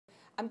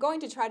I'm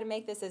going to try to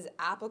make this as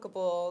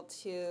applicable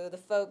to the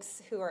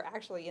folks who are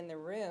actually in the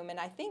room. And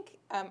I think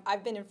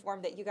I've been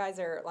informed that you guys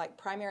are like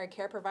primary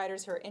care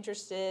providers who are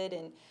interested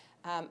in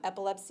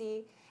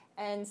epilepsy.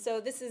 And so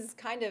this is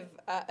kind of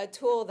a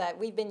tool that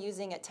we've been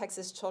using at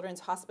Texas Children's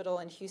Hospital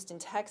in Houston,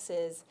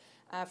 Texas,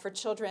 for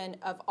children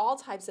of all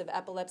types of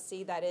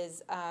epilepsy that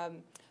is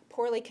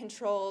poorly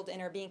controlled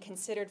and are being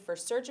considered for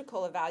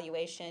surgical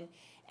evaluation.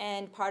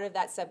 And part of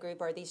that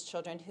subgroup are these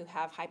children who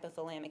have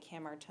hypothalamic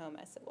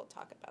hamartoma. So we'll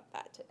talk about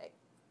that today.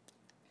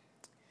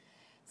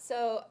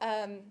 So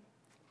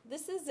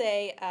this is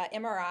a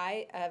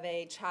MRI of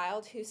a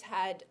child who's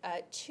had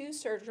two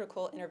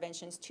surgical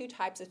interventions, two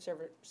types of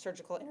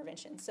surgical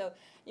interventions. So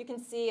you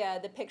can see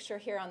the picture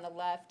here on the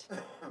left.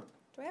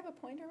 Do I have a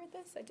pointer with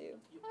this? I do.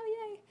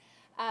 Oh, yay.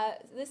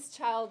 This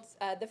child,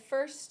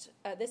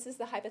 this is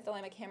the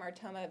hypothalamic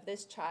hamartoma of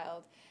this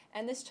child.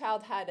 And this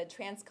child had a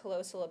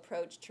transcallosal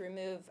approach to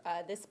remove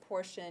this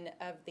portion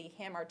of the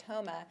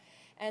hamartoma.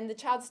 And the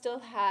child still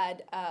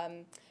had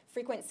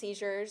frequent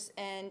seizures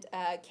and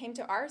came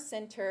to our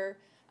center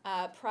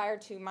prior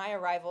to my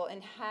arrival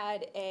and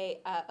had a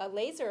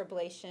laser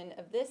ablation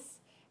of this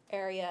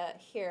area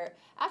here.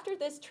 After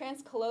this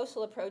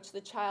transcallosal approach,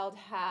 the child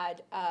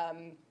had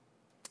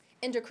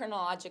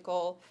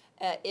endocrinological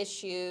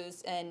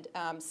issues and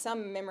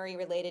some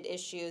memory-related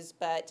issues,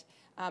 but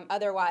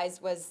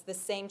otherwise was the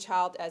same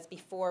child as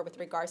before with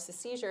regards to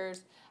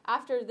seizures.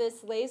 After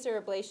this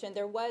laser ablation,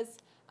 there was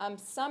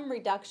some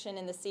reduction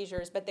in the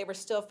seizures, but they were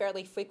still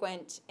fairly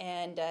frequent,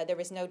 and there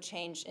was no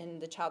change in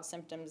the child's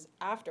symptoms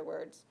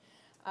afterwards.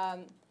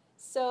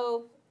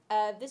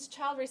 This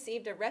child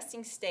received a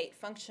resting state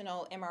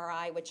functional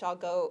MRI, which I'll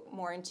go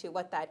more into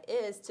what that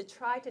is, to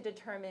try to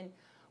determine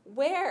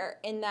where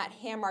in that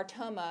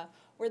hamartoma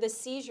were the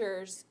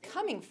seizures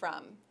coming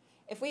from.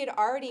 If we had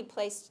already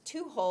placed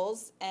two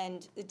holes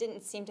and it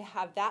didn't seem to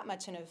have that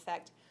much an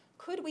effect,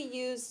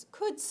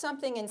 could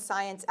something in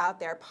science out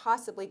there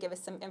possibly give us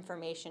some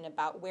information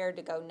about where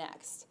to go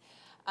next?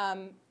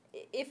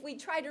 If we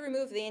try to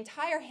remove the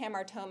entire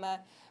hamartoma,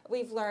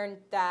 we've learned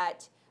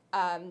that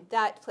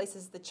that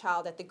places the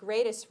child at the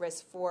greatest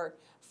risk for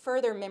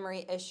further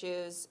memory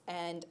issues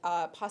and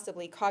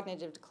possibly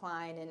cognitive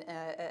decline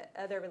and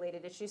other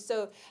related issues.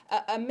 So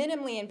a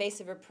minimally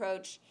invasive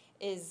approach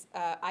is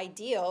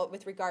ideal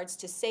with regards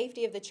to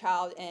safety of the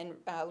child and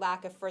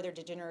lack of further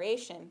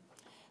degeneration.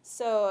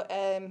 So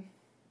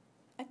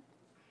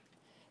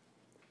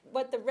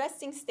what the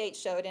resting state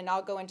showed, and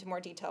I'll go into more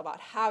detail about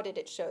how did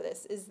it show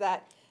this, is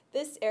that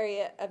this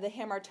area of the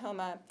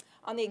hamartoma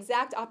on the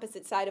exact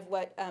opposite side of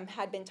what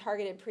had been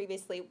targeted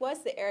previously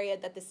was the area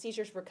that the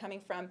seizures were coming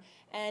from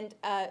and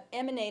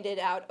emanated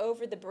out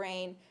over the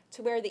brain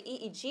to where the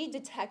EEG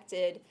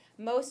detected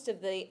most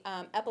of the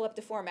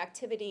epileptiform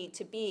activity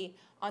to be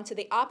onto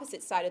the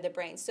opposite side of the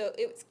brain. So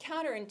it was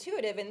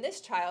counterintuitive in this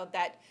child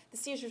that the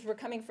seizures were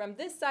coming from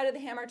this side of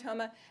the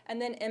hamartoma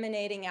and then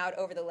emanating out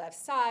over the left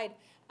side,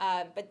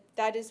 but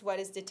that is what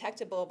is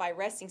detectable by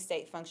resting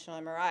state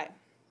functional MRI.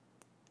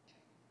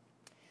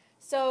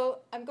 So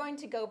I'm going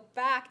to go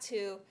back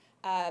to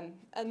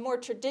a more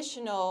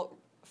traditional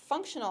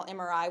functional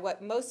MRI.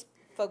 What most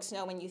folks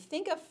know when you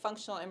think of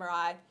functional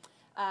MRI,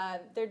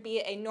 there'd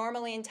be a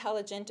normally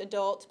intelligent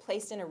adult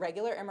placed in a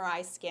regular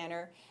MRI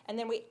scanner, and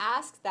then we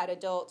ask that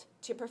adult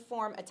to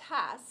perform a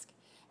task,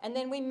 and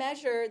then we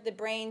measure the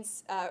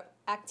brain's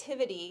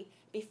activity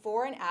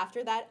before and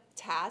after that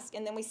task,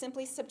 and then we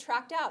simply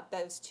subtract out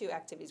those two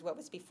activities, what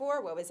was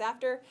before, what was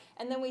after,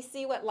 and then we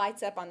see what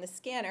lights up on the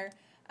scanner.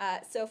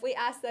 So if we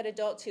ask that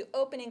adult to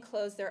open and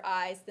close their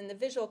eyes, then the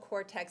visual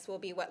cortex will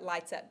be what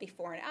lights up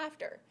before and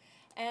after.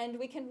 And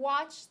we can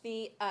watch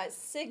the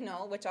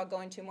signal, which I'll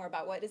go into more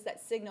about what is that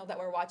signal that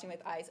we're watching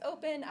with eyes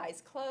open,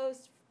 eyes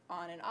closed,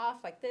 on and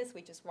off like this.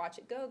 We just watch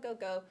it go, go,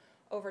 go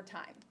over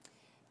time.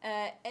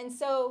 And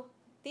so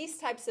these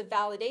types of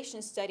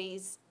validation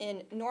studies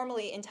in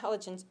normally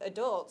intelligent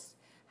adults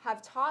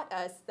have taught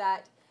us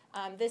that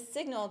this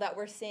signal that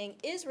we're seeing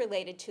is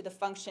related to the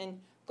function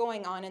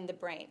going on in the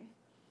brain.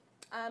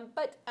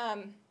 But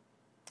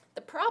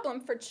the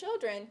problem for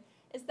children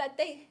is that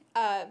they,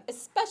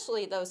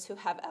 especially those who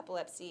have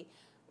epilepsy,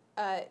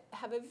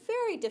 have a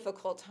very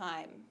difficult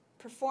time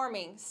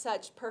performing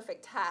such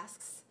perfect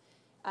tasks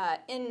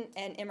in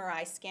an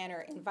MRI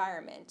scanner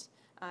environment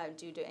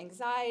due to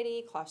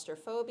anxiety,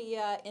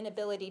 claustrophobia,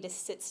 inability to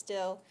sit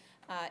still.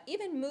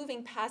 Even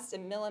moving past a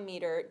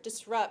millimeter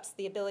disrupts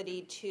the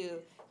ability to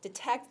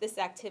detect this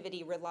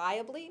activity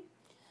reliably.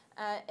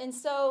 And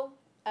so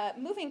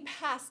moving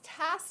past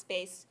task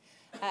space,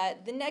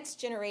 the next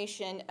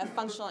generation of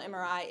functional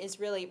MRI is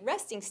really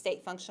resting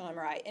state functional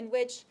MRI, in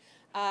which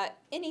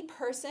any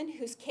person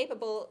who's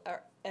capable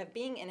of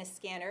being in a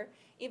scanner,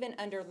 even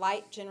under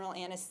light general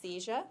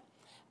anesthesia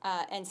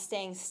and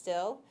staying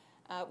still,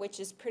 which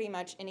is pretty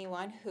much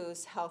anyone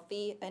who's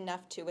healthy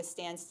enough to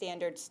withstand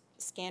standard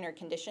scanner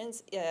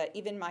conditions.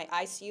 Even my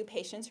ICU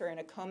patients who are in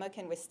a coma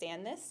can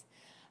withstand this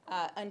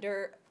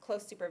under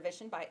close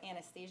supervision by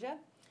anesthesia.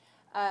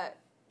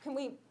 Can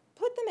we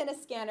put them in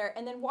a scanner,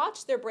 and then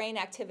watch their brain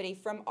activity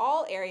from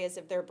all areas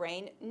of their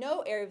brain. No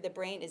area of the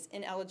brain is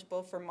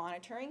ineligible for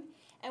monitoring.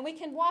 And we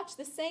can watch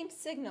the same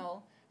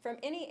signal from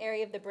any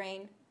area of the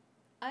brain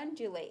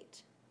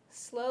undulate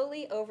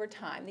slowly over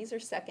time. These are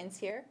seconds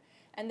here.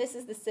 And this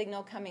is the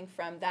signal coming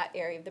from that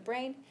area of the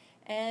brain.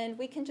 And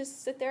we can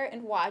just sit there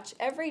and watch.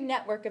 Every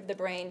network of the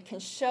brain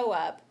can show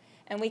up,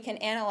 and we can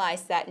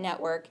analyze that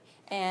network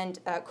and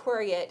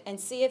query it and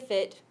see if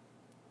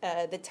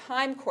the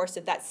time course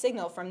of that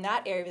signal from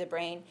that area of the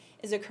brain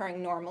is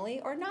occurring normally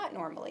or not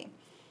normally.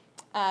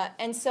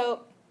 And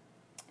so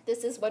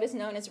this is what is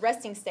known as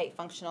resting state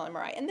functional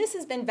MRI. And this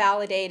has been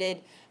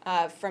validated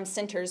from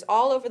centers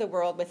all over the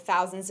world with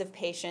thousands of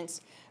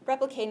patients,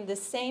 replicating the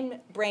same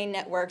brain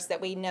networks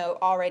that we know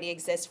already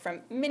exist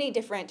from many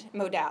different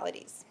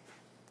modalities.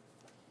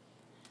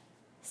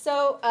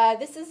 So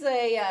this is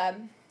the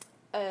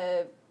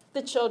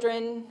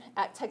children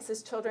at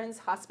Texas Children's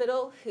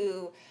Hospital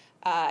who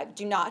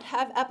do not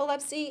have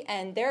epilepsy,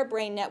 and their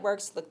brain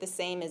networks look the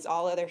same as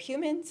all other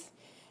humans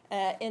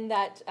in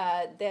that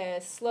the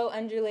slow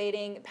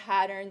undulating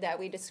pattern that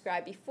we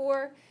described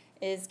before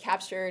is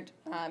captured,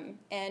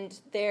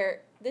 and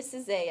this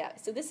is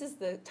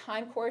the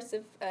time course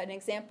of an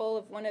example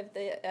of one of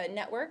the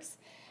networks,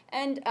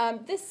 and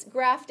this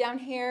graph down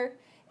here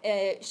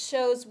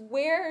shows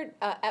where,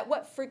 at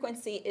what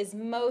frequency is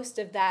most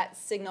of that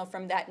signal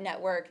from that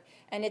network,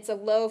 and it's a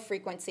low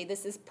frequency.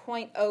 This is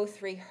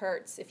 0.03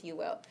 hertz, if you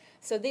will.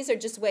 So these are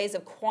just ways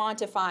of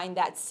quantifying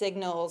that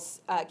signal's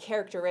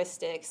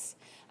characteristics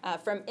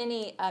from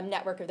any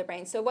network of the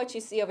brain. So what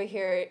you see over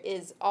here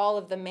is all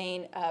of the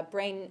main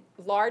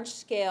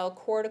large-scale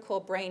cortical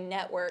brain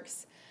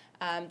networks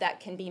that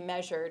can be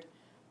measured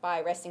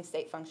by resting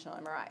state functional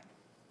MRI.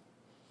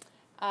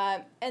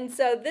 And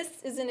so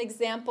this is an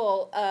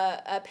example,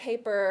 a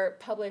paper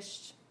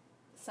published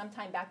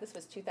sometime back, this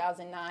was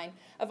 2009,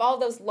 of all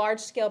those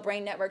large-scale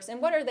brain networks, and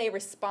what are they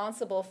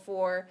responsible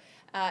for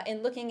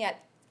in looking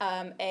at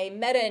a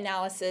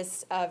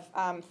meta-analysis of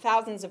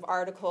thousands of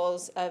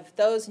articles of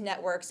those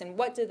networks, and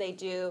what do they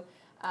do,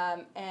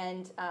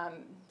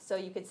 so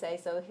you could say,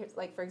 so here's,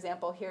 like, for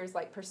example, here's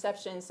like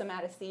perception,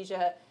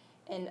 somatoesthesia,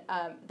 and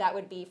that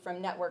would be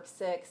from network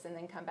 6, and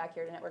then come back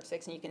here to network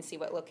 6, and you can see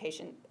what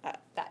location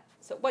that.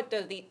 So what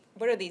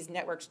do these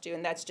networks do?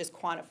 And that's just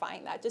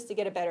quantifying that, just to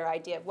get a better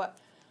idea of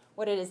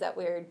what it is that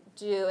we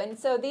do. And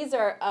so these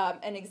are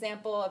an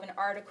example of an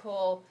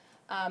article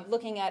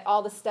looking at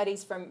all the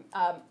studies from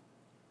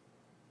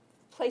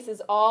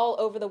places all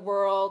over the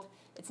world.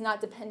 It's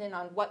not dependent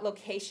on what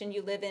location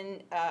you live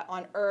in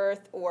on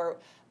Earth, or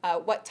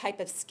what type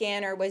of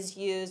scanner was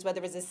used, whether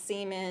it was a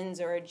Siemens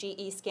or a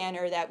GE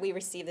scanner that we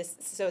receive this.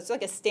 So it's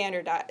like a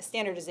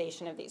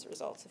standardization of these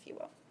results, if you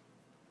will.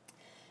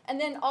 And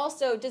then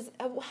also,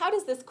 how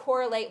does this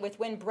correlate with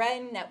when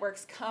brain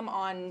networks come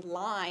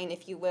online,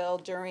 if you will,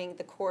 during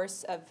the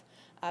course of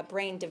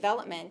brain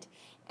development?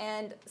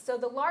 And so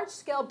the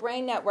large-scale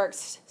brain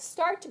networks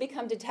start to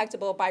become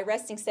detectable by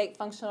resting state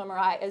functional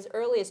MRI as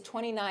early as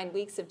 29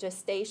 weeks of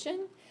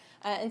gestation.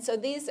 And so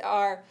these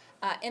are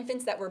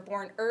infants that were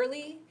born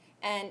early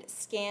and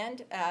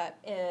scanned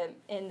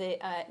in the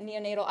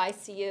neonatal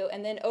ICU.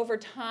 And then over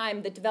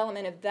time, the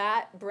development of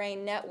that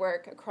brain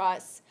network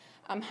across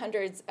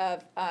hundreds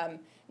of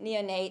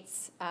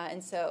neonates.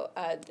 And so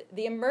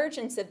the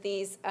emergence of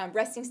these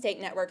resting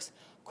state networks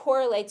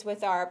correlates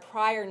with our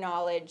prior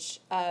knowledge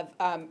of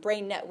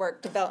brain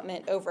network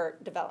development over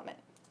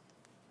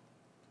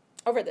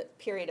the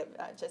period of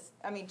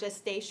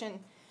gestation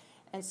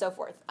and so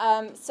forth.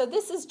 So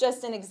this is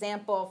just an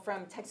example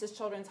from Texas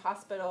Children's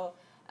Hospital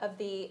of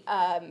the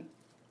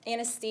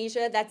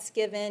anesthesia that's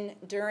given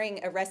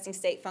during a resting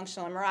state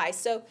functional MRI.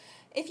 So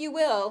if you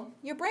will,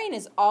 your brain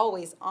is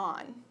always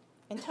on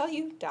until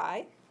you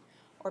die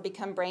or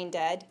become brain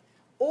dead,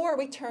 or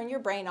we turn your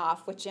brain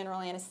off with general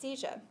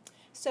anesthesia.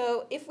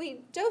 So if we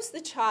dose the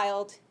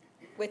child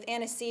with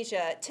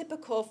anesthesia,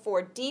 typical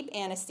for deep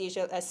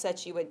anesthesia, as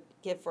such you would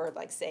give for,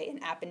 like, say,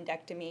 an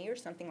appendectomy or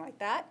something like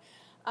that,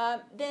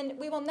 then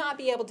we will not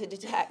be able to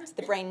detect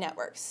the brain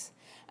networks.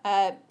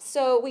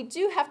 So we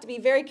do have to be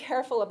very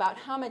careful about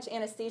how much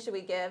anesthesia we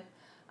give.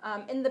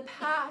 In the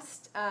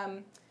past,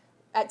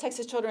 at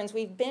Texas Children's,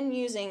 we've been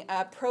using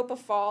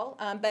propofol,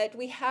 but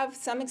we have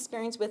some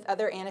experience with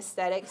other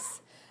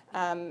anesthetics,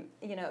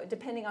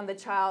 depending on the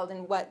child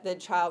and what the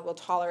child will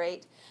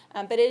tolerate.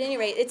 But at any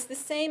rate, it's the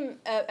same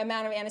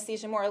amount of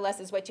anesthesia, more or less,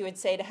 as what you would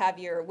say to have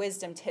your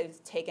wisdom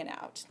tooth taken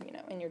out,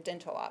 in your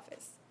dental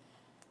office.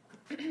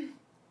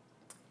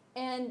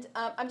 And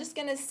I'm just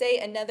going to say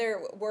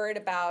another word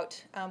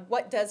about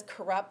what does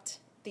corrupt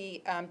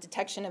the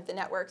detection of the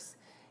networks.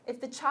 If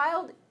the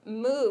child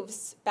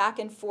moves back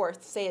and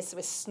forth, say it's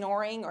with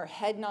snoring or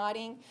head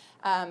nodding,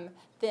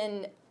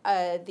 then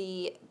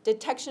the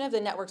detection of the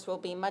networks will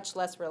be much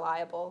less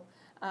reliable.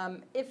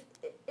 If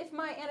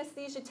my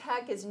anesthesia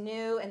tech is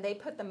new and they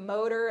put the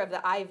motor of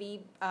the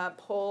IV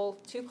pole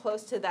too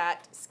close to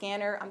that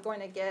scanner, I'm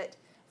going to get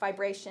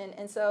vibration.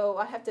 And so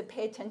I have to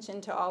pay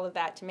attention to all of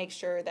that to make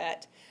sure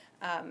that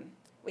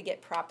we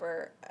get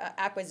proper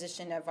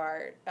acquisition of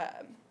our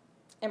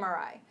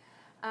MRI.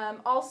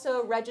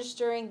 Also,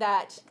 registering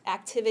that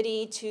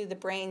activity to the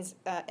brain's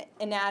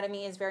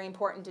anatomy is very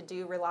important to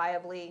do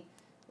reliably.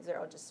 These are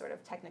all just sort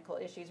of technical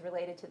issues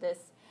related to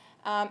this.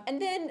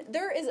 And then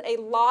there is a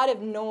lot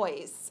of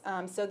noise.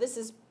 So this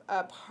is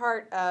a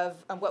part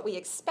of what we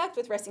expect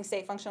with resting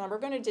state functional. We're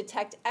going to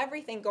detect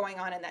everything going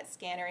on in that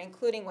scanner,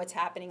 including what's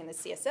happening in the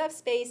CSF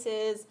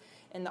spaces,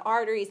 in the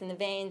arteries, and the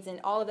veins, and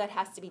all of that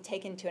has to be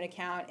taken into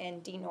account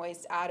and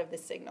denoised out of the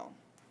signal.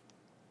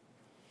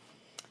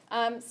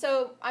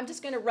 So I'm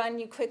just going to run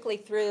you quickly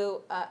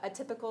through a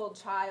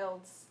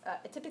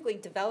typically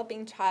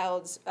developing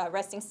child's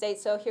resting state.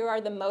 So here are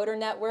the motor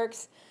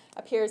networks.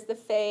 Up here is the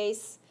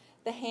face,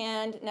 the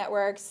hand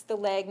networks, the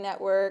leg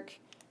network.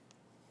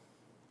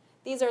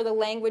 These are the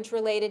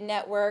language-related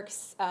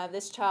networks.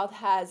 This child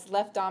has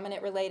left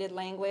dominant related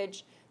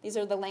language. These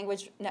are the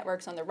language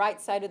networks on the right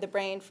side of the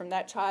brain from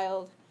that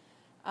child.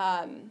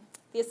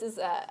 This is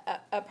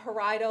a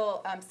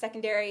parietal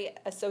secondary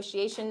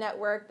association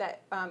network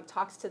that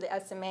talks to the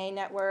SMA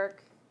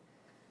network.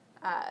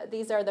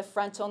 These are the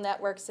frontal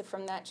networks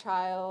from that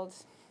child.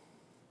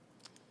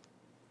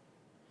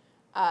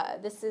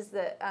 This is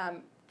the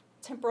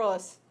temporal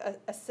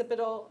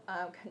occipital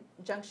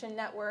junction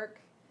network.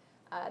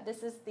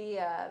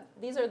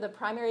 These are the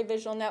primary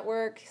visual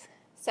networks,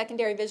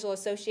 secondary visual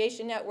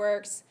association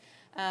networks,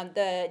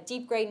 the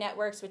deep gray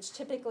networks, which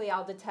typically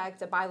I'll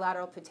detect a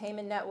bilateral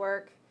putamen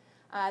network.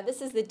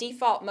 This is the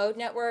default mode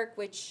network,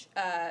 which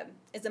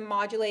is a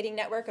modulating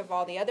network of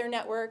all the other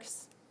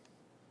networks.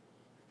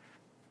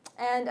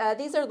 And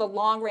these are the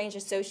long-range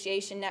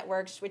association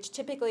networks, which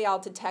typically I'll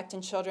detect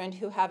in children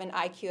who have an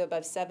IQ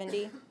above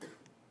 70.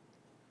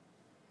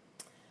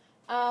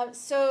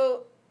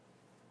 So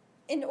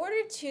in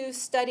order to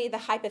study the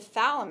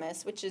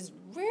hypothalamus, which is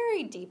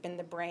very deep in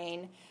the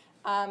brain,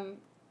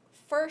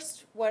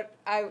 first what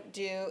I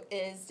do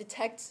is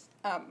detect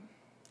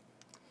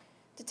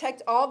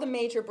all the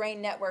major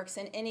brain networks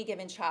in any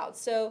given child.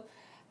 So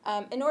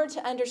in order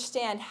to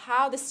understand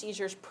how the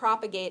seizures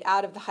propagate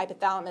out of the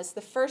hypothalamus,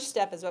 the first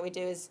step is what we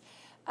do is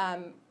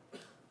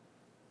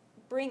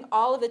bring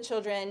all of the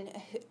children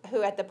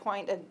who at the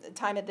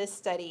time of this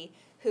study,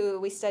 who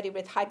we studied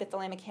with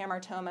hypothalamic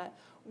hamartoma,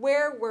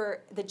 where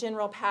were the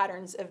general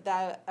patterns of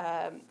the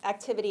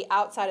activity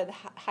outside of the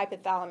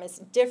hypothalamus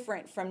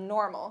different from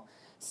normal.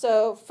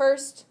 So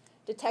first,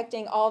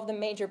 detecting all of the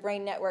major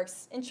brain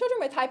networks. In children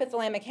with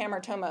hypothalamic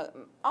hamartoma,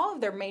 all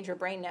of their major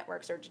brain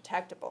networks are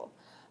detectable.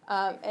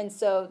 And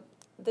so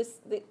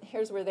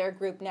here's where their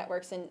group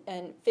networks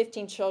and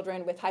 15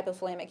 children with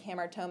hypothalamic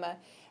hamartoma.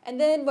 And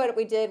then what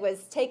we did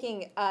was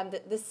taking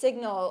the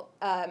signal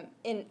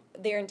in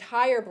their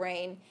entire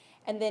brain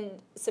and then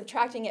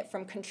subtracting it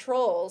from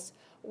controls,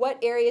 what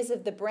areas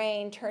of the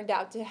brain turned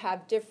out to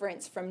have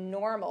difference from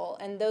normal,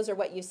 and those are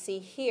what you see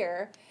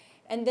here.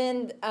 And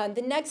then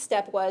the next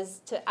step was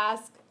to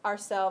ask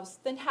ourselves,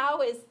 then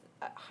how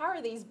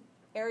are these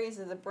areas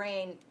of the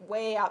brain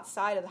way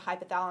outside of the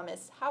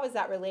hypothalamus, how is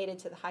that related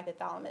to the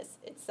hypothalamus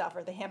itself,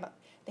 or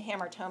the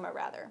hamartoma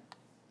rather?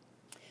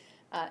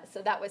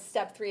 So that was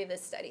step 3 of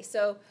this study.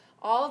 So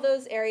all of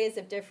those areas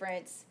of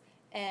difference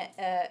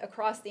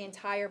across the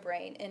entire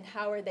brain, and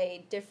how are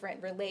they different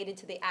related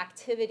to the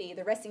activity,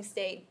 the resting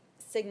state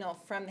signal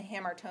from the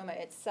hamartoma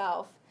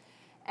itself.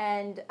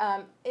 And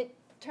it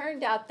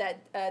turned out that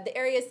the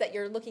areas that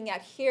you're looking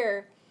at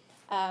here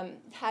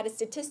had a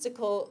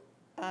statistically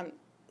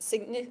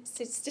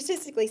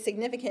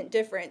significant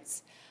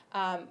difference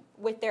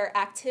with their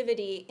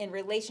activity in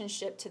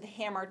relationship to the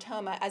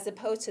hamartoma, as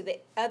opposed to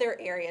the other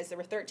areas. There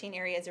were 13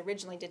 areas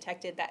originally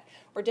detected that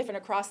were different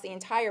across the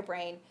entire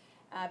brain,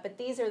 but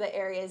these are the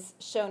areas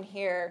shown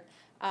here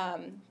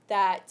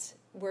that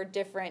were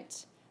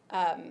different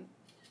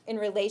in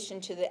relation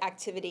to the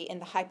activity in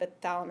the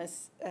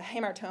hypothalamus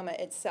hamartoma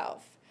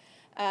itself.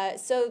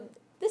 So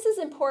this is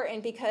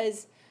important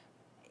because,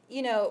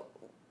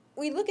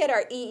 we look at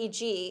our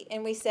EEG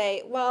and we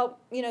say, well,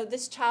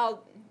 this child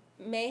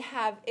may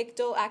have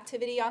ictal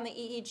activity on the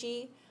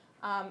EEG.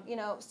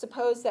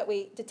 Suppose that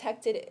we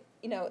detected,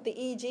 the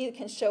EEG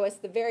can show us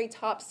the very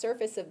top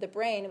surface of the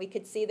brain. We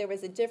could see there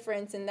was a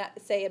difference in that,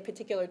 say, a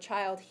particular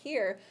child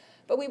here,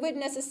 but we wouldn't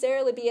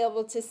necessarily be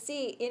able to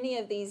see any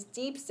of these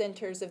deep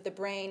centers of the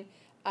brain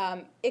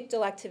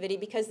ictal activity,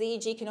 because the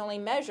EEG can only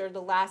measure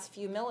the last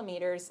few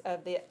millimeters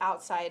of the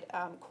outside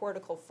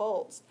cortical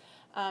folds.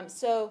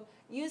 So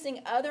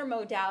using other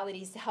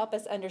modalities to help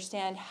us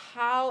understand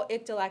how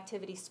ictal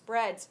activity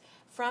spreads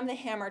from the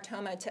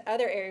hamartoma to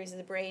other areas of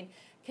the brain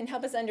can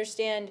help us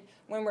understand,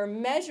 when we're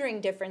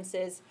measuring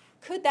differences,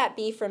 could that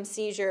be from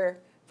seizure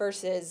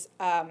versus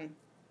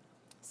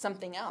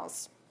something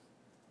else?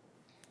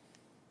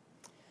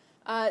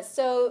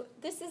 So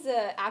this is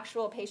an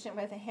actual patient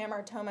with a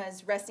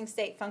hamartoma's resting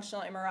state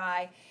functional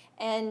MRI,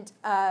 and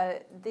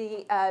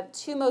the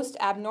 2 most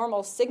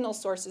abnormal signal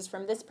sources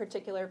from this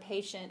particular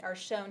patient are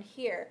shown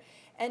here.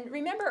 And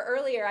remember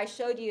earlier I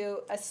showed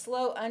you a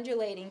slow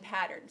undulating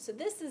pattern. So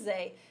this is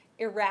a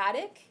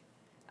erratic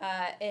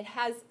It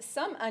has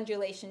some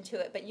undulation to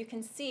it, but you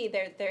can see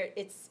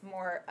it's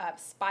more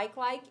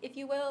spike-like, if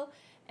you will,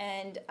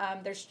 and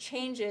there's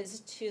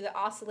changes to the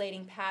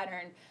oscillating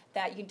pattern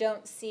that you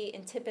don't see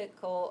in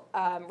typical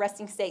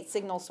resting state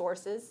signal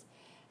sources.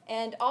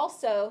 And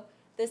also,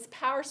 this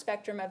power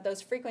spectrum of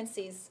those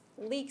frequencies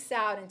leaks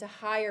out into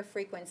higher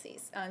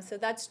frequencies. So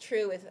that's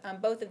true with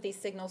both of these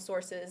signal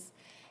sources.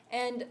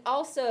 And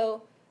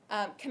also,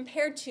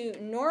 compared to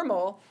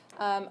normal,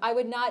 I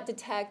would not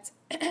detect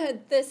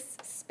this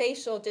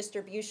spatial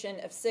distribution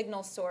of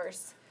signal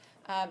source.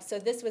 So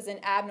this was an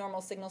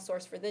abnormal signal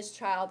source for this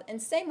child.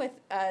 And same with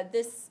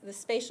the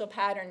spatial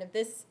pattern of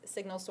this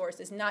signal source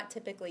is not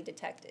typically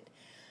detected.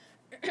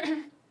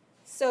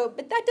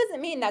 But that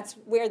doesn't mean that's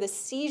where the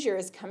seizure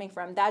is coming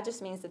from. That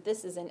just means that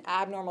this is an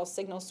abnormal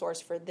signal source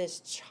for this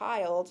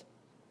child.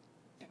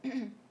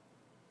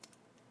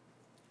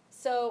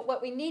 So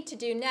what we need to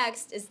do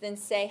next is then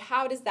say,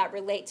 how does that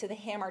relate to the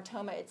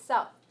hamartoma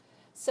itself?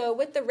 So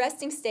with the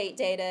resting state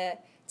data,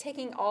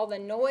 taking all the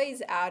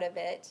noise out of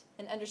it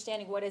and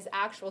understanding what is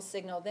actual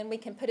signal, then we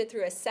can put it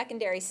through a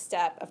secondary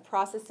step of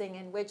processing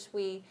in which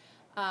we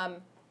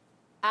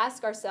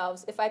ask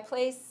ourselves, if I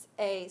place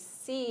a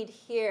seed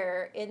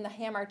here in the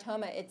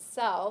hamartoma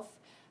itself,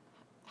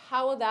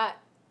 how will that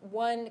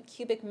 1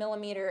 cubic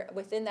millimeter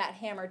within that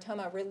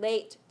hamartoma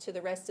relate to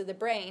the rest of the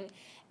brain?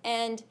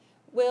 And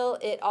will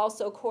it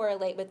also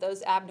correlate with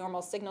those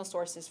abnormal signal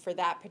sources for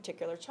that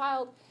particular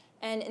child?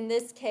 And in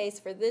this case,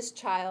 for this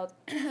child,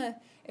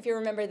 if you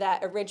remember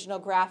that original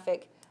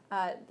graphic,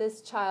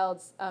 this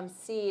child's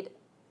seed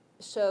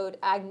showed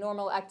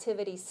abnormal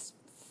activity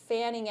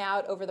fanning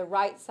out over the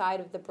right side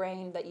of the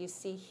brain that you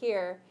see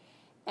here.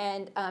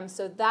 And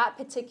so that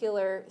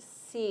particular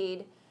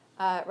seed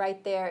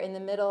right there in the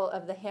middle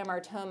of the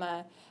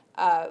hamartoma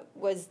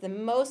was the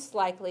most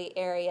likely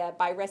area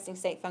by resting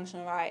state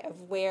functional MRI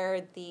of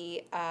where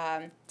the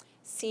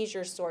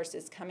seizure source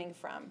is coming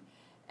from.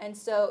 And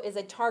so is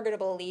a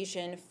targetable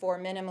lesion for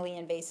minimally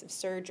invasive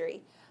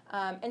surgery.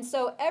 And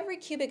so every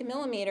cubic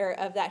millimeter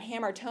of that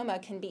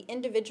hamartoma can be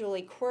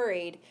individually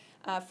queried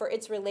for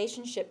its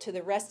relationship to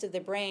the rest of the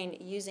brain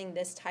using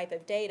this type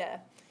of data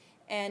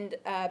and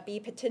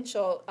be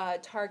potential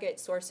target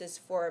sources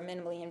for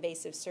minimally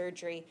invasive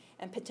surgery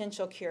and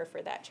potential cure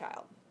for that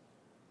child.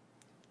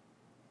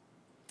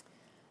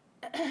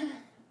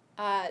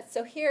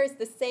 So here's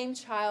the same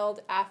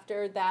child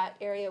after that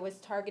area was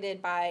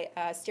targeted by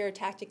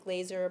stereotactic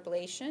laser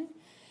ablation.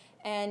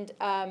 And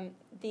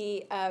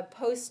the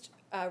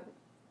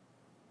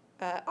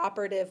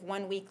post-operative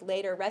 1 week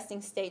later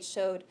resting state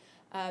showed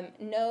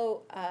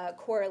no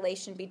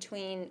correlation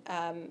between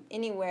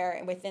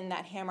anywhere within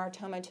that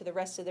hamartoma to the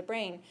rest of the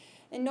brain.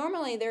 And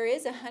normally there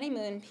is a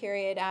honeymoon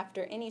period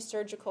after any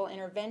surgical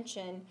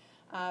intervention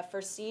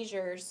for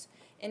seizures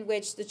in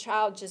which the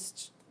child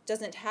just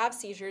doesn't have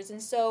seizures.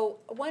 And so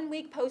 1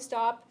 week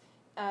post-op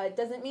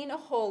doesn't mean a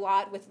whole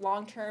lot with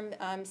long-term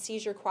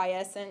seizure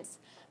quiescence.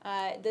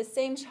 The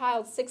same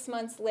child 6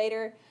 months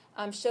later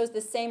shows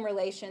the same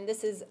relation.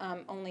 This is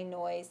only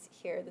noise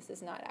here. This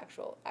is not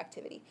actual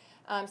activity.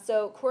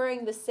 So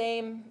querying the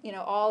same,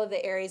 all of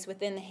the areas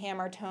within the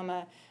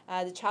hamartoma,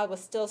 the child was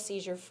still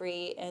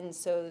seizure-free, and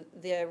so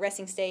the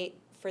resting state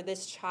for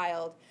this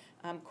child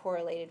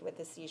correlated with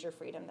the seizure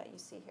freedom that you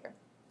see here.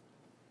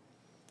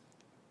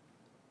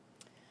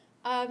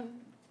 I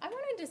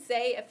wanted to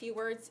say a few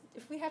words,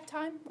 if we have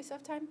time, we still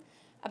have time,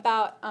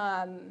 about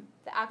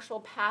the actual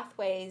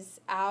pathways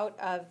out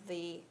of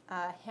the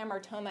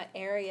hamartoma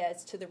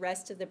areas to the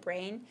rest of the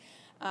brain.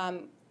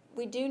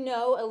 We do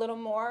know a little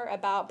more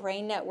about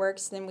brain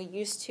networks than we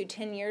used to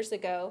 10 years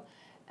ago,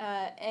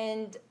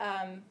 and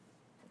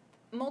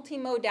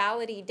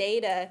multimodality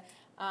data,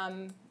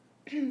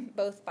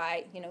 both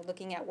by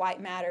looking at white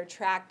matter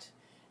tracked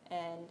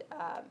and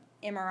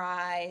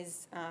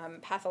MRIs,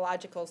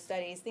 pathological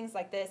studies, things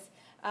like this,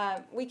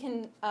 we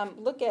can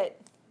look at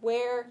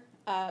where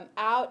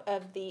out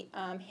of the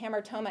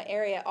hamartoma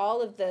area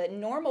all of the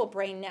normal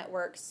brain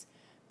networks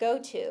go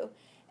to,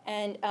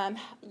 and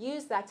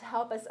use that to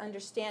help us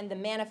understand the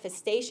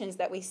manifestations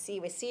that we see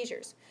with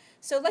seizures.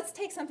 So let's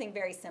take something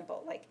very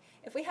simple. Like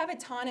if we have a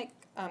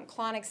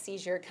tonic-clonic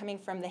seizure coming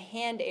from the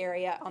hand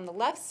area on the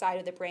left side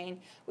of the brain,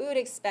 we would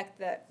expect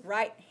the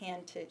right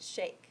hand to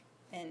shake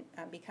and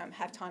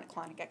have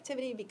tonic-clonic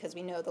activity because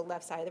we know the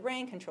left side of the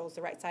brain controls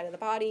the right side of the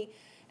body,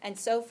 and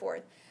so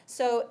forth.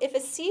 So if a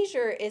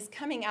seizure is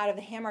coming out of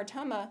the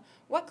hamartoma,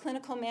 what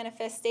clinical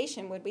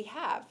manifestation would we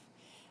have?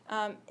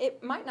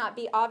 It might not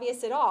be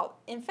obvious at all.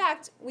 In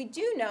fact, we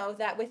do know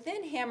that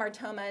within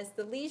hamartomas,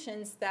 the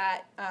lesions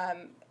that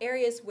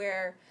areas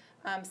where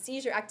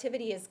seizure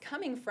activity is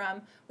coming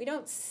from, we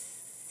don't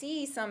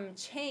see some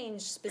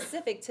change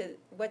specific to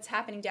what's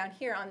happening down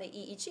here on the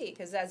EEG,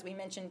 because as we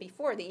mentioned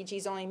before, the EEG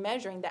is only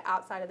measuring the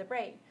outside of the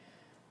brain.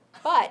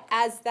 But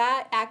as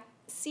that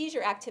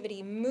seizure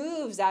activity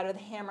moves out of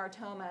the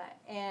hamartoma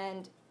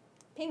and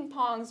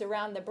ping-pongs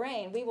around the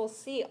brain, we will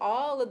see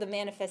all of the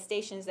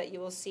manifestations that you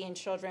will see in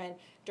children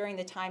during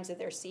the times of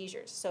their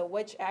seizures. So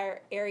which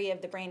area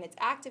of the brain it's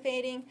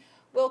activating,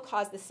 will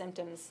cause the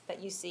symptoms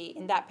that you see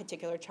in that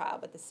particular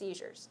child with the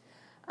seizures.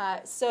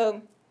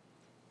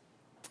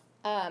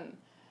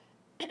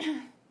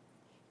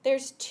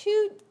 There's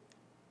two,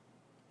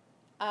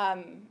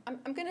 I'm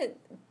going to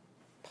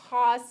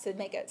pause to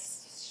make a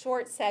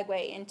short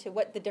segue into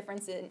what the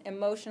difference in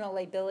emotional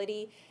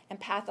lability and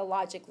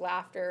pathologic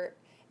laughter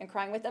and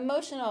crying. With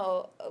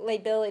emotional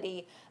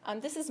lability,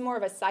 this is more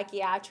of a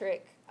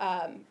psychiatric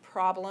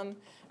problem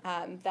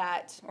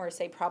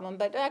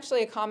but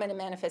actually a common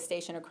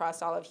manifestation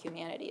across all of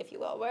humanity, if you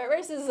will.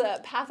 Whereas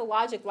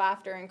pathologic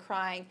laughter and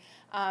crying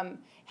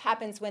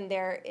happens when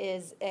there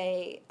is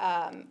a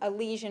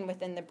lesion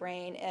within the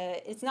brain.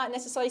 It's not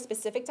necessarily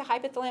specific to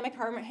hypothalamic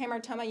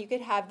hamartoma. You could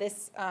have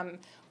this,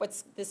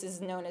 this is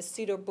known as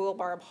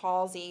pseudobulbar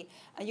palsy.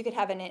 You could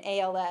have an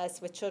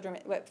ALS with children,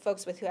 with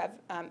folks who have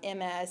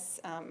MS,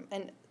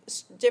 and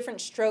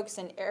different strokes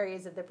in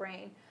areas of the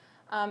brain.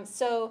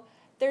 So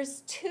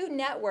there's two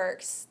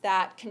networks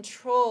that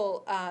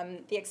control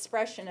the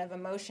expression of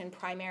emotion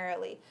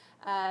primarily.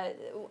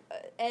 So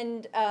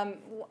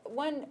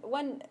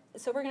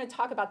we're going to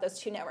talk about those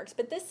two networks.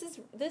 But this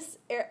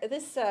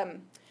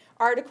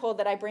article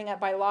that I bring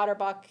up by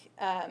Lauterbach,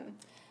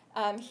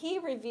 he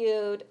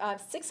reviewed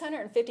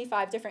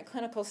 655 different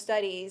clinical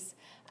studies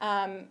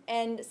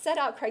and set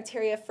out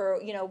criteria for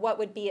what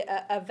would be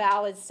a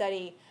valid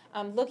study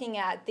looking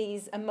at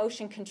these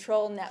emotion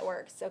control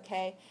networks.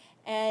 Okay.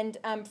 And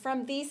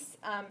from these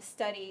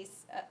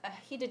studies,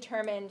 he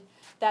determined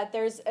that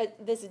there's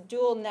this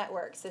dual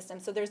network system.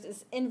 So there's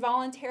this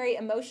involuntary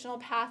emotional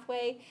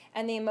pathway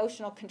and the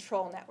emotional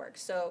control network.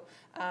 So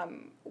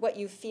what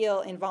you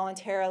feel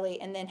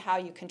involuntarily and then how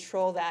you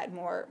control that,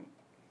 more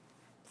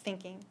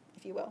thinking,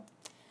 if you will.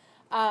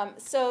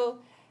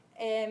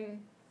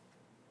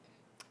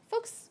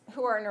 Folks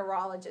who are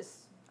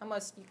neurologists,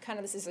 almost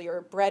this is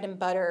your bread and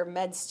butter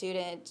med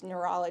student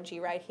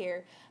neurology right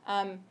here.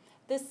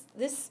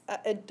 This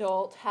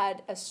adult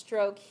had a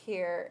stroke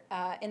here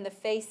in the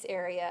face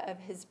area of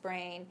his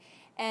brain,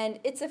 and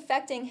it's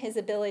affecting his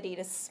ability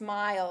to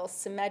smile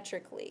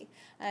symmetrically.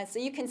 So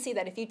you can see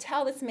that if you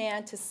tell this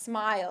man to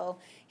smile,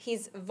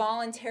 he's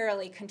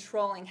voluntarily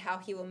controlling how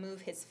he will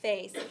move his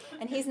face,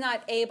 and he's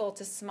not able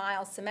to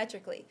smile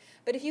symmetrically.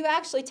 But if you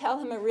actually tell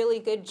him a really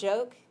good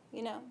joke,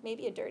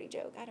 maybe a dirty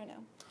joke, I don't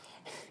know,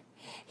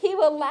 he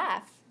will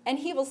laugh, and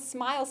he will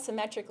smile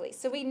symmetrically.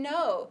 So we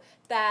know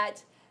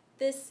that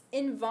this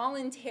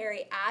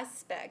involuntary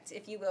aspect,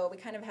 if you will, we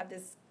kind of have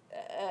this,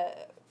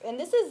 and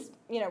this is,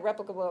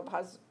 replicable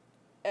across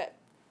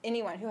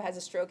anyone who has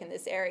a stroke in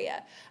this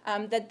area,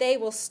 that they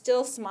will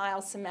still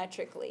smile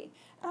symmetrically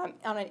on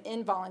an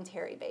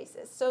involuntary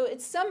basis. So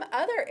it's some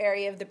other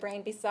area of the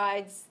brain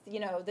besides,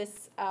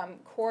 this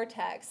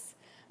cortex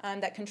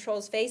that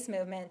controls face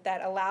movement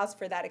that allows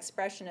for that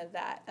expression of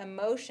that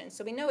emotion.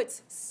 So we know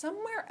it's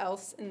somewhere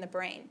else in the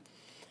brain.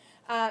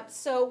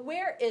 So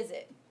where is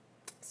it?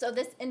 So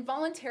this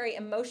involuntary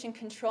emotion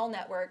control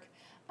network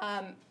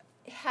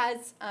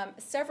has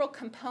several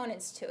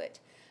components to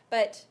it,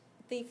 but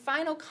the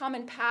final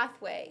common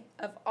pathway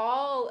of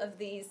all of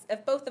these,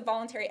 of both the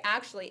voluntary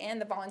actually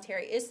and the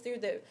voluntary, is through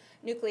the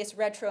nucleus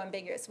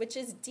retroambiguous, which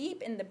is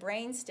deep in the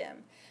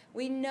brainstem.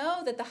 We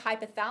know that the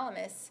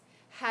hypothalamus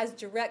has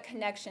direct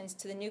connections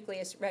to the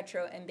nucleus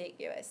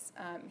retroambiguous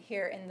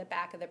here in the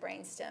back of the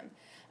brainstem.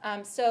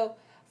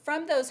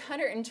 From those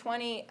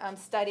 120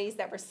 studies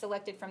that were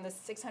selected from the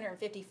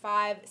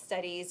 655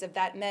 studies of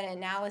that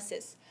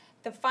meta-analysis,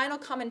 the final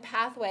common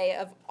pathway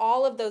of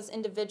all of those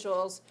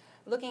individuals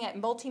looking at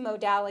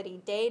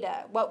multimodality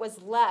data, what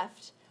was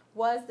left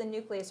was the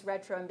nucleus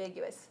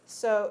retroambiguous.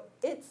 So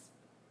it's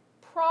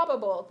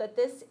probable that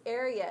this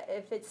area,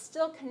 if it's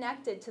still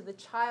connected to the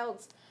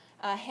child's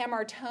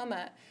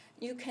hamartoma,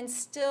 you can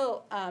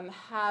still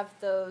have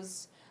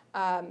those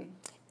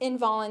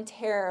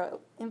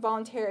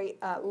involuntary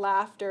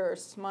laughter or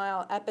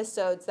smile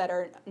episodes that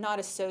are not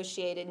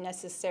associated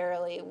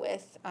necessarily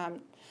with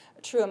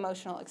true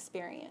emotional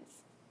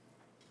experience.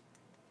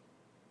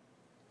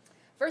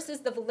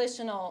 Versus the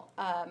volitional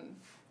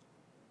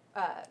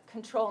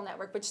control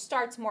network, which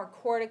starts more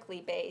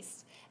cortically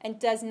based and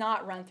does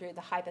not run through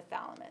the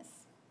hypothalamus.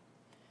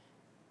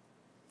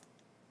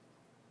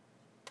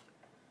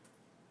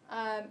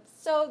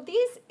 So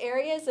these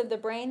areas of the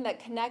brain that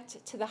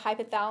connect to the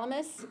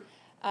hypothalamus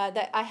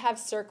that I have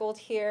circled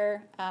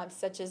here,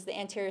 such as the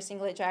anterior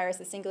cingulate gyrus,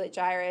 the cingulate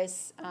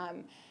gyrus,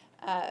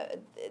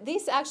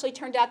 these actually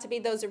turned out to be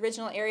those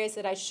original areas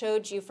that I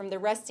showed you from the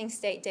resting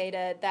state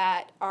data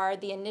that are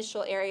the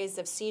initial areas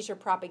of seizure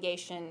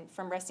propagation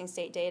from resting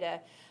state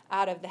data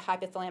out of the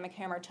hypothalamic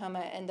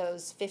hamartoma and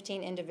those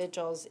 15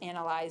 individuals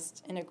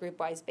analyzed in a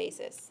group-wise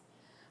basis.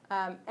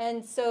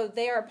 And so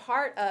they are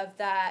part of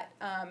that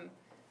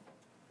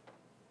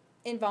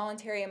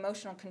involuntary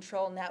emotional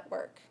control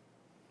network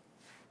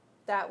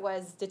that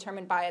was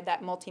determined by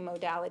that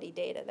multimodality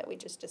data that we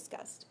just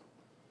discussed.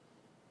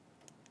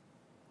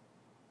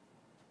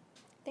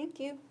 Thank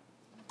you.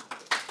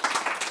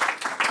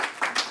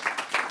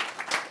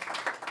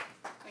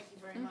 Thank you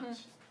very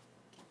much.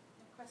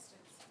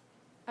 Questions?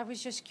 I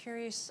was just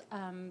curious,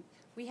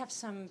 we have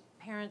some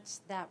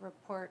parents that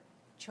report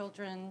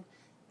children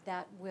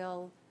that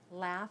will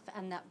laugh,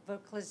 and that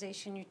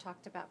vocalization you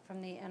talked about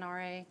from the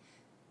NRA,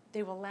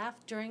 they will laugh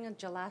during a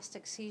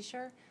gelastic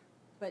seizure,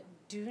 but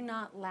do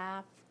not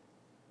laugh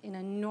in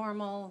a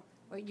normal,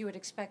 what you would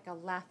expect, a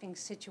laughing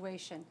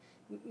situation.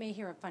 May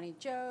hear a funny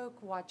joke,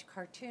 watch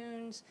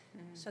cartoons,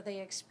 so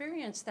they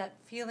experience that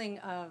feeling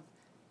of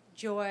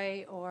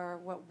joy or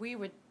what we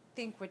would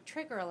think would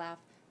trigger a laugh,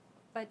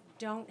 but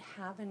don't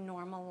have a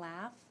normal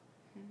laugh.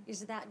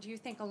 Is that, do you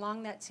think,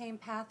 along that same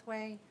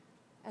pathway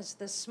as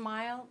the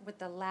smile? Would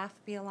the laugh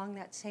be along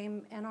that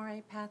same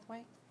NRA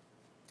pathway?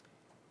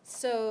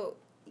 So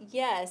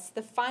yes,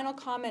 the final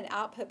common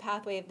output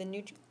pathway of the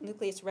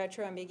nucleus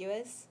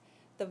retroambiguous,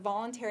 the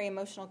voluntary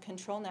emotional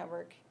control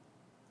network,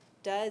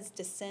 does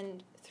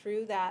descend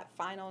through that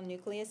final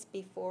nucleus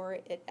before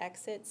it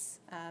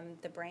exits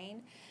the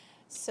brain.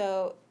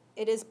 So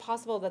it is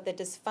possible that the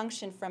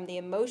dysfunction from the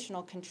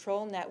emotional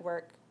control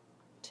network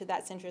to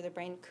that center of the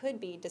brain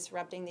could be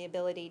disrupting the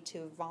ability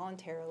to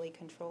voluntarily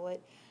control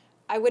it.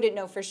 I wouldn't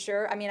know for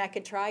sure. I mean, I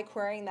could try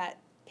querying that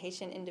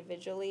patient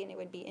individually, and it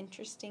would be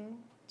interesting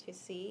to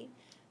see.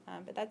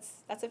 But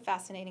that's a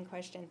fascinating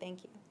question.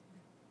 Thank you.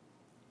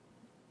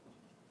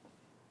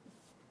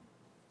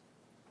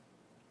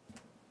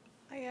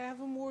 I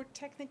have a more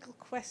technical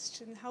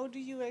question. How do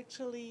you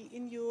actually,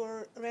 in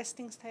your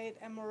resting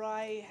state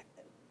MRI,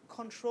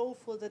 control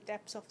for the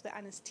depth of the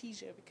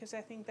anesthesia? Because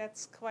I think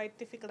that's quite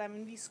difficult. I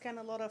mean, we scan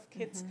a lot of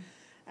kids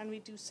and we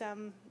do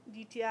some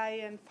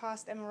DTI and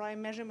fast MRI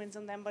measurements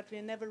on them, but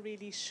we're never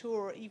really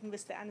sure, even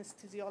with the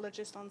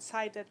anesthesiologist on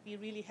site, that we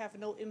really have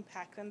no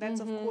impact. And that's,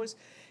 of course,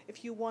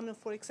 if you want to,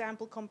 for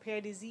example,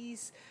 compare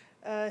disease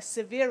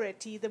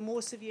severity, the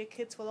more severe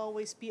kids will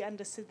always be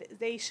under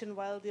sedation,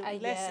 while the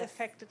less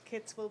affected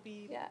kids will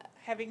be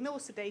having no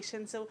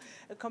sedation. So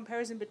a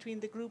comparison between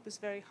the group is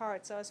very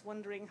hard. So I was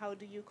wondering, how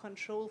do you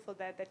control for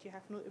that you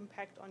have no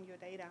impact on your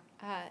data?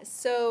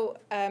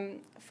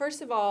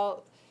 First of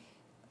all,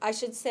 I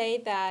should say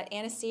that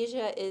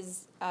anesthesia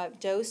is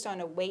dosed on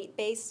a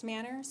weight-based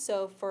manner.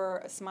 So for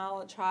a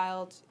small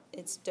child,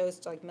 it's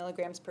dosed like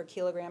milligrams per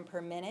kilogram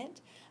per minute.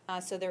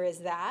 So there is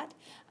that.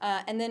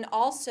 And then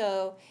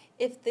also,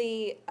 if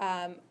the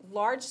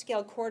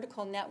large-scale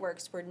cortical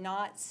networks were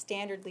not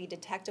standardly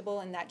detectable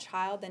in that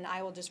child, then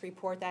I will just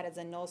report that as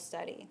a null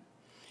study.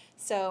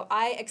 So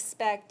I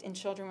expect in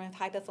children with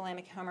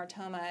hypothalamic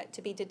hamartoma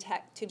to be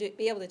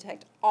able to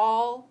detect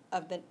all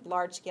of the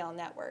large-scale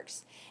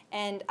networks.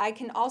 And I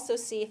can also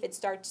see if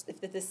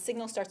the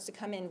signal starts to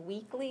come in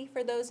weakly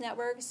for those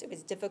networks, if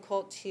it's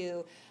difficult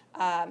to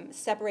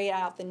separate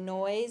out the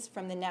noise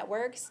from the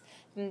networks,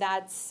 then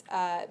that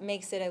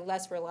makes it a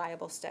less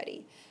reliable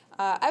study.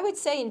 I would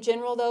say in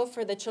general, though,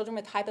 for the children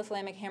with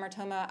hypothalamic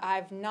hamartoma,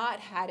 I've not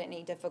had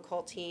any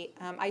difficulty.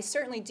 I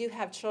certainly do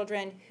have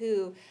children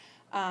who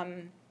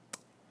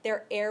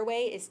their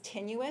airway is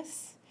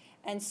tenuous,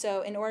 and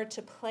so in order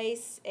to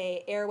place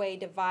a airway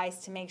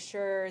device to make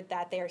sure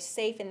that they are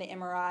safe in the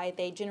MRI,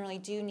 they generally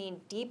do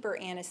need deeper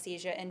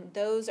anesthesia, and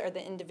those are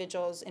the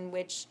individuals in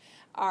which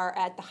are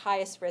at the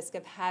highest risk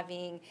of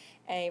having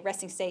a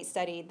resting state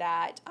study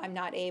that I'm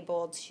not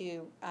able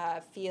to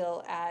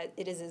feel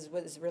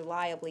was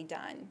reliably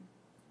done.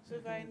 So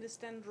if I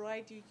understand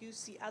right, you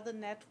use the other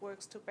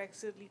networks to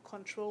basically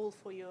control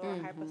for your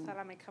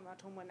hypothalamic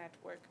hamartoma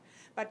network.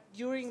 But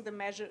during the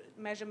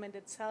measurement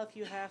itself,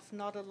 you have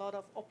not a lot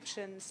of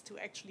options to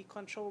actually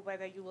control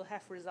whether you will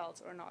have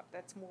results or not.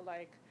 That's more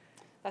like,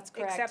 that's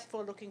correct, except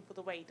for looking for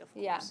the weight, of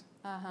course.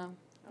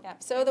 Yeah.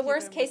 So the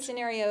worst case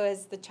scenario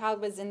is the child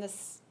was in the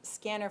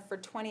scanner for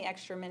 20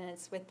 extra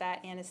minutes with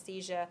that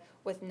anesthesia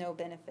with no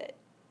benefit.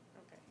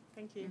 Okay,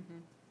 thank you.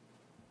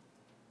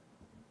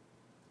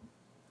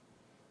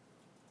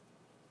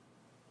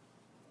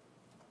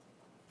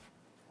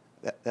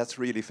 That's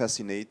really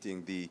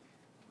fascinating.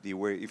 The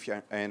way, if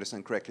I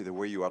understand correctly, the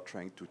way you are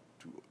trying to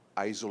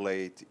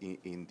isolate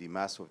in the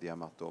mass of the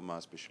hamartoma,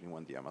 especially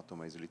when the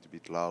hamartoma is a little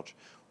bit large,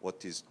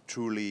 what is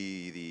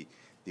truly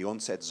the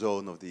onset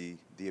zone of the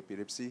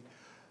epilepsy.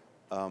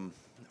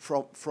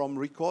 From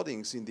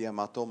recordings in the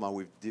hamartoma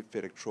with deep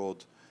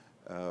electrode,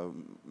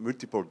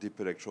 multiple deep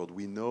electrode,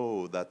 we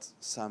know that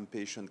some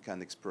patients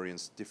can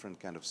experience different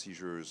kind of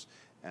seizures,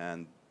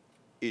 and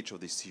each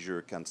of these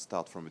seizures can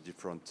start from a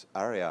different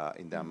area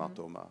in the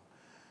hamartoma.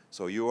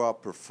 So you are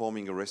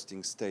performing a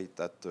resting state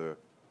at a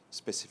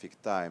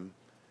specific time.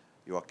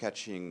 You are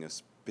catching a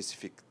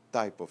specific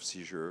type of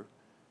seizure.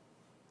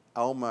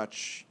 How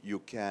much you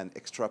can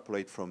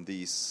extrapolate from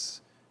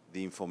this,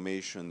 the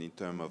information in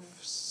terms of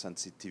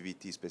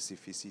sensitivity,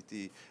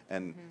 specificity,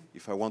 and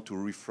if I want to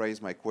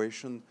rephrase my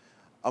question,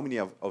 how many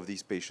of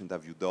these patients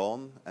have you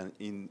done? And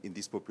in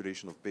this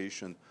population of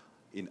patients,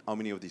 in how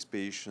many of these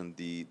patients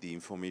the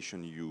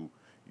information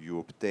you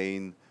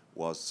obtain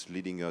was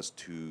leading us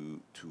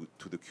to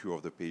the cure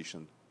of the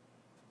patient?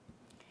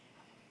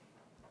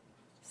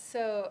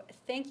 So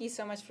thank you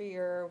so much for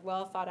your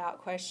well thought out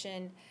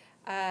question.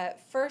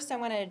 First, I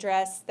want to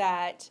address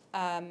that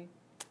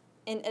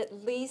in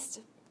at least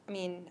I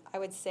mean, I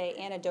would say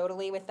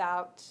anecdotally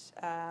without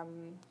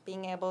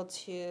being able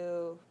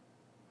to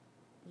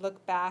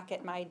look back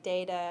at my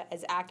data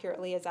as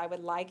accurately as I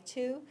would like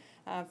to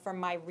from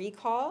my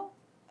recall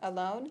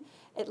alone,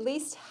 at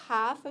least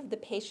half of the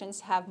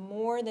patients have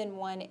more than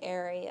one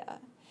area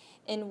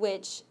in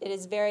which it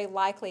is very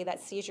likely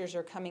that seizures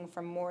are coming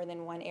from more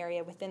than one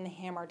area within the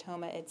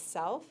hamartoma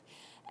itself.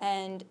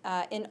 And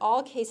in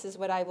all cases,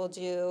 what I will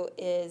do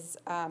is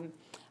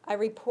I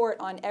report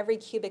on every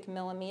cubic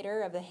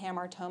millimeter of the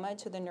hamartoma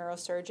to the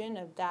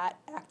neurosurgeon of that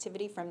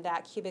activity from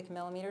that cubic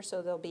millimeter.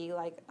 So there'll be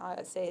like,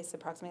 say it's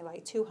approximately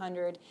like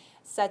 200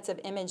 sets of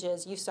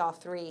images. You saw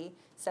 3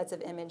 sets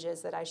of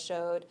images that I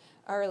showed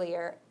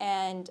earlier.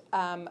 And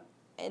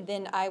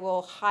then I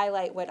will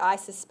highlight what I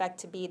suspect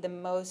to be the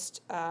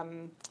most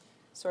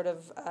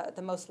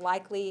the most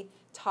likely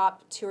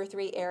top 2 or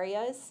 3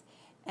 areas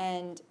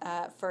and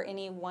for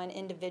any one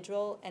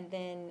individual, and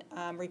then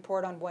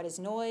report on what is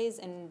noise,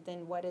 and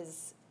then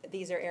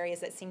these are areas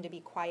that seem to be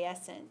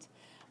quiescent.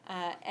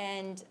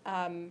 And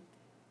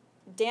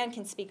Dan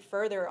can speak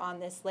further on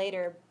this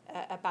later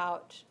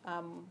about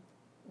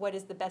what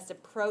is the best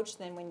approach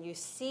then when you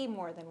see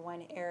more than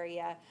one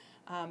area,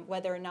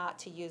 whether or not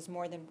to use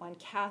more than one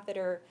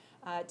catheter,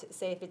 to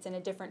say if it's in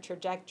a different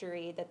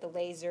trajectory that the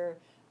laser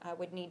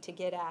would need to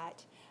get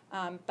at.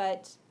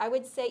 But I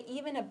would say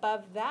even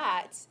above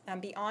that,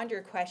 beyond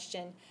your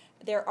question,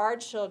 there are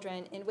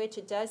children in which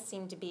it does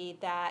seem to be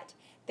that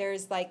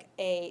there's like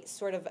a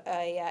sort of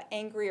a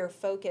angrier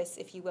focus,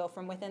 if you will,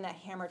 from within that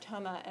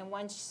hamartoma, and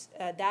once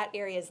that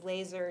area is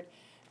lasered,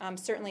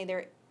 certainly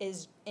there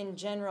is in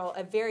general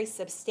a very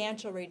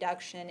substantial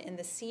reduction in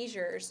the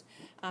seizures,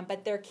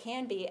 but there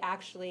can be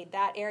actually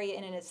that area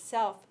in and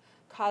itself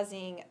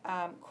causing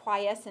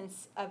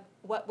quiescence of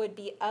what would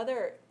be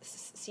other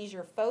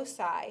seizure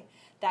foci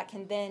that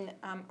can then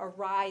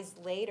arise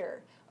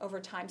later over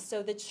time.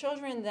 So the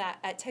children that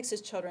at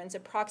Texas Children's,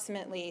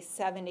 approximately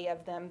 70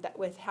 of them that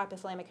with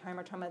hypothalamic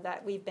hamartoma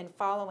that we've been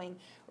following,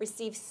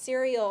 receive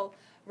serial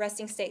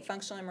resting state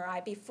functional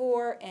MRI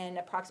before and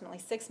approximately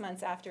 6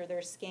 months after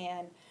their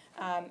scan.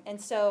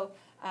 And so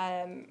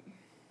I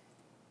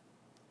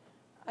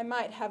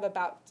might have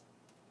about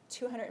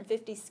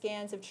 250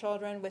 scans of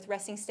children with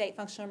resting state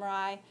functional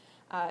MRI,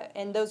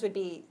 and those would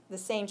be the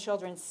same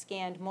children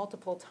scanned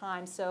multiple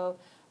times. So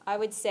I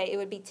would say it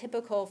would be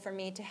typical for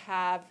me to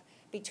have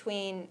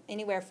between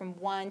anywhere from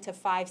 1 to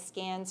 5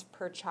 scans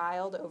per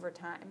child over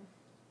time.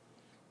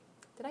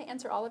 Did I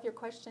answer all of your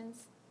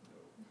questions?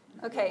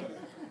 No. Okay.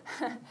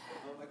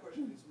 My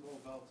question is more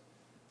about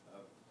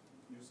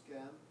you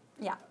scan.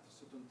 Yeah. At a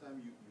certain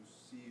time you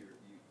see or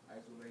you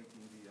isolate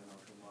in the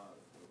hamartoma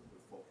the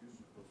focus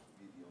supposed to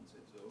be the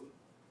onset zone.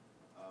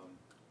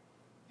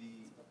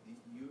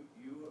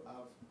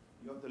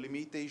 You have the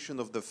limitation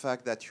of the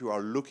fact that you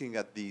are looking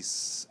at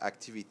this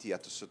activity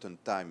at a certain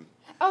time.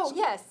 Oh, so,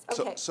 yes.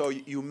 Okay. So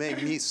you may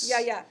miss.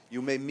 Yeah.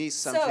 You may miss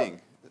something.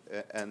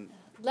 And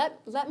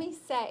let me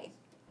say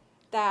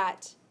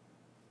that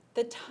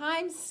the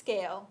time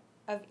scale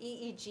of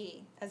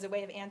EEG as a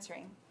way of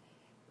answering,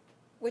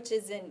 which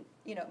is in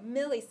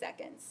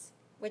milliseconds,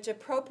 which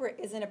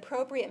is an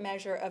appropriate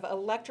measure of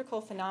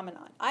electrical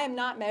phenomenon. I am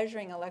not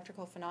measuring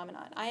electrical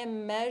phenomenon. I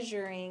am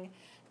measuring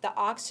the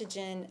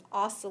oxygen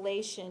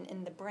oscillation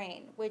in the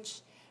brain,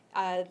 which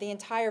the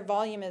entire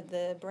volume of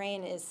the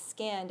brain is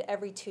scanned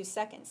every 2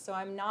 seconds. So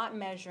I'm not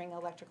measuring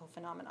electrical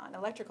phenomenon.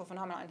 Electrical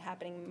phenomenon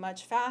happening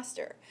much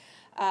faster.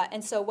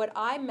 And so what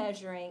I'm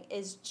measuring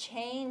is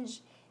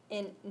change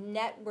in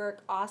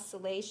network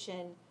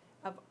oscillation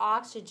of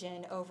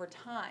oxygen over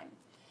time.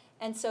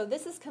 And so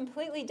this is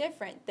completely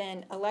different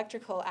than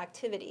electrical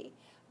activity.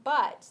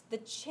 But the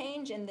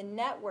change in the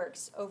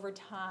networks over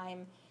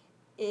time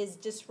is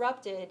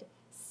disrupted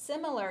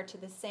similar to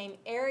the same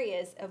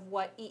areas of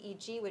what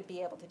EEG would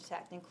be able to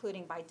detect,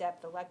 including by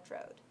depth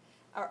electrode.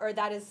 Or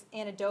that is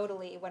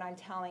anecdotally what I'm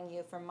telling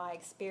you from my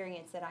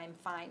experience that I'm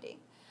finding.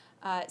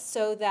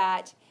 So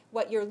that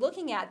what you're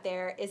looking at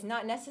there is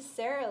not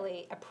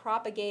necessarily a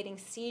propagating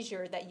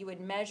seizure that you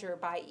would measure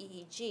by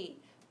EEG,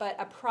 but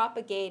a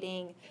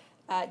propagating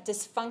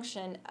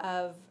dysfunction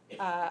of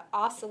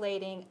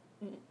oscillating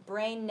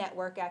brain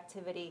network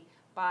activity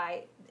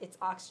by its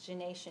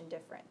oxygenation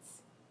difference.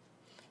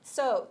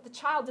 So the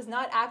child does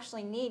not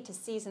actually need to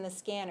seize in the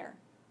scanner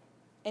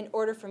in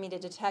order for me to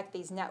detect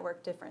these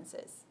network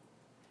differences.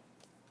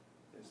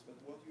 Yes, but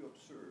what you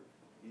observe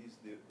is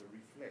the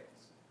reflex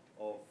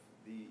of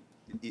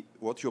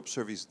what you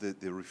observe is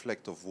the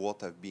reflect of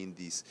what have been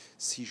this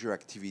seizure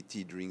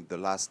activity during the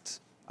last,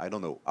 I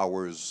don't know,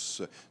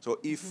 hours. So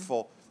if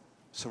for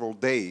several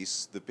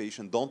days the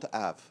patient don't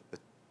have a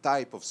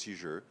type of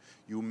seizure,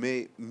 you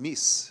may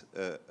miss,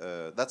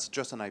 that's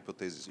just an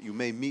hypothesis, you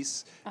may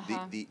miss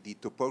the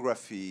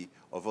topography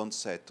of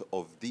onset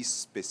of this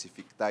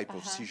specific type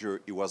of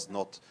seizure he was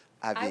not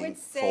having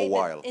for a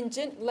while.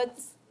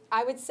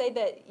 I would say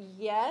that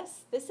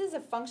yes, this is a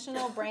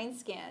functional brain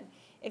scan.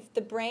 If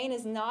the brain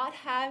is not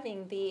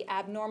having the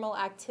abnormal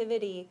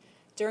activity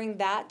during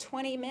that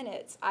 20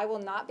 minutes, I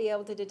will not be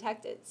able to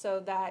detect it.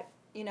 So that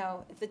you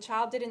know, if the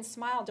child didn't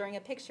smile during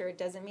a picture, it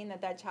doesn't mean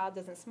that that child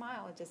doesn't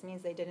smile. It just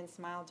means they didn't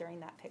smile during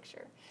that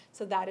picture.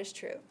 So that is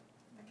true.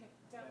 Okay,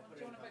 do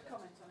you want to make a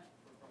comment on it?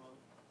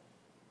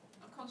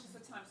 I'm conscious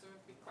of time, so we'll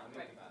be quite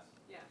quick.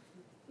 Yeah.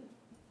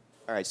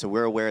 All right, so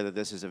we're aware that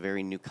this is a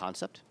very new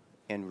concept,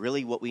 and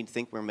really what we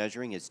think we're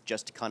measuring is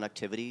just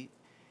conductivity.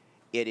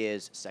 It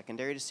is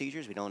secondary to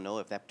seizures. We don't know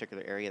if that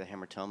particular area of the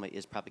hamartoma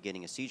is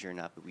propagating a seizure or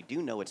not, but we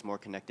do know it's more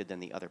connected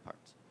than the other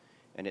parts,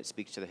 and it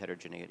speaks to the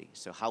heterogeneity.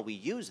 So how we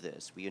use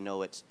this, we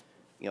know it's,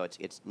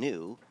 it's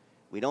new.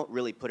 We don't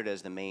really put it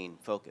as the main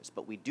focus,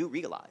 but we do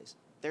realize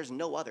there's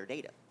no other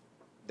data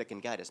that can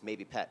guide us,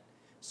 maybe PET.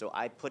 So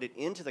I put it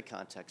into the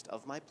context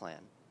of my plan,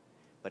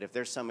 but if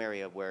there's some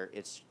area where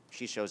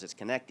she shows it's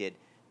connected,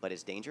 but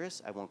it's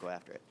dangerous, I won't go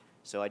after it.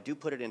 So I do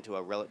put it into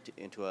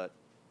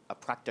a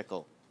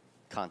practical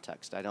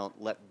context. I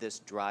don't let this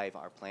drive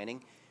our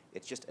planning.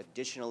 It's just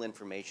additional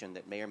information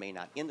that may or may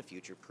not in the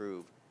future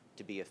prove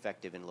to be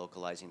effective in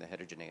localizing the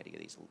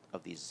heterogeneity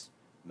of these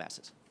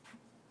masses.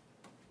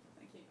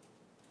 Thank you.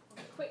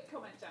 Quick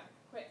comment, Jack.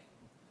 Quick.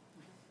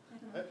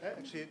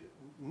 Actually,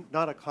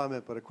 not a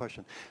comment, but a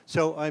question.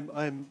 So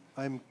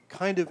I'm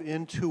kind of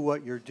into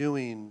what you're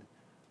doing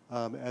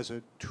as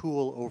a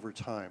tool over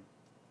time.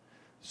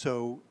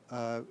 So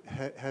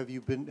have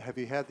you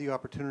had the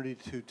opportunity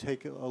to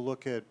take a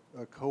look at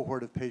a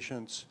cohort of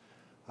patients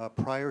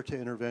prior to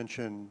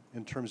intervention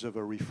in terms of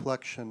a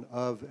reflection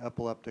of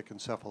epileptic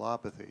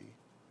encephalopathy,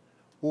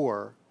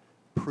 or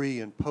pre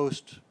and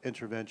post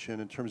intervention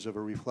in terms of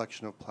a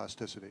reflection of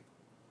plasticity?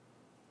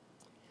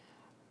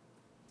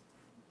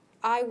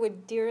 I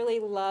would dearly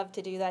love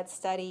to do that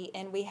study,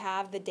 and we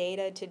have the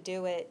data to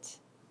do it,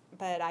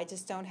 but I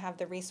just don't have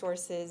the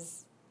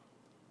resources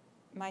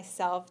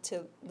myself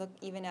to look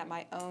even at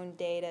my own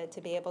data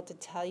to be able to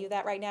tell you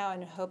that right now,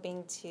 and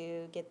hoping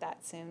to get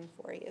that soon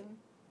for you.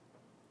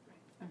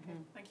 Great. Okay.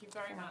 Thank you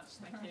very much.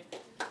 Thank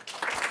you.